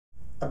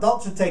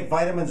Adults who take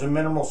vitamins and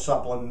mineral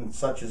supplements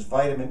such as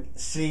vitamin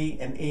C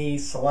and E,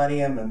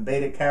 selenium, and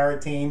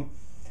beta-carotene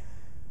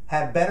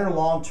have better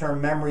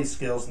long-term memory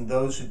skills than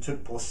those who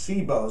took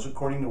placebos,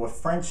 according to a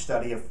French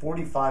study of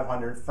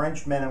 4,500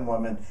 French men and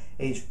women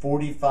aged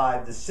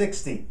 45 to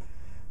 60.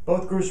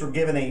 Both groups were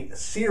given a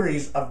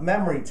series of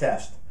memory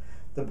tests.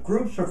 The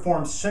groups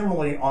performed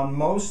similarly on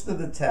most of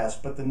the tests,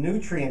 but the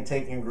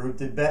nutrient-taking group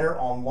did better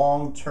on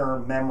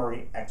long-term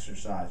memory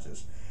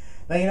exercises.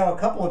 Now, a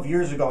couple of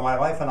years ago, my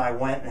wife and I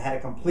went and had a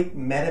complete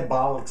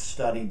metabolic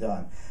study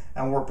done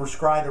and were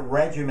prescribed a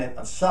regimen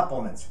of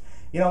supplements.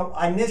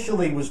 I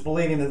initially was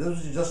believing that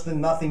this was just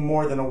nothing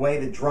more than a way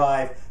to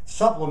drive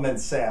supplement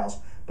sales.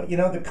 But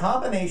the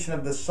combination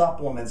of the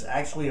supplements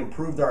actually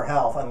improved our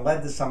health and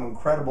led to some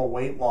incredible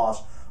weight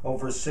loss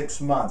over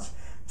 6 months.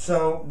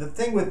 So the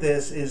thing with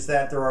this is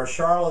that there are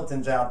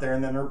charlatans out there,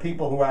 and then there are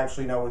people who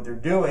actually know what they're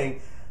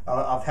doing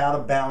of how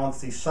to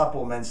balance these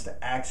supplements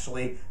to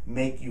actually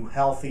make you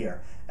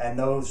healthier. And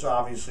those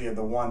obviously are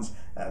the ones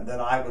that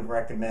I would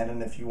recommend.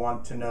 And if you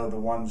want to know the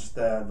one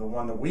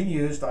that we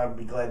used, I would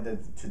be glad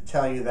to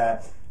tell you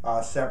that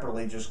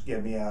separately. Just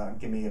give me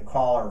a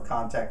call or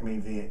contact me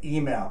via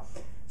email.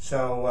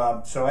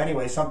 So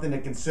anyway, something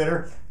to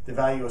consider: the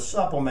value of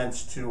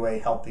supplements to a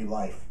healthy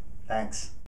life. Thanks.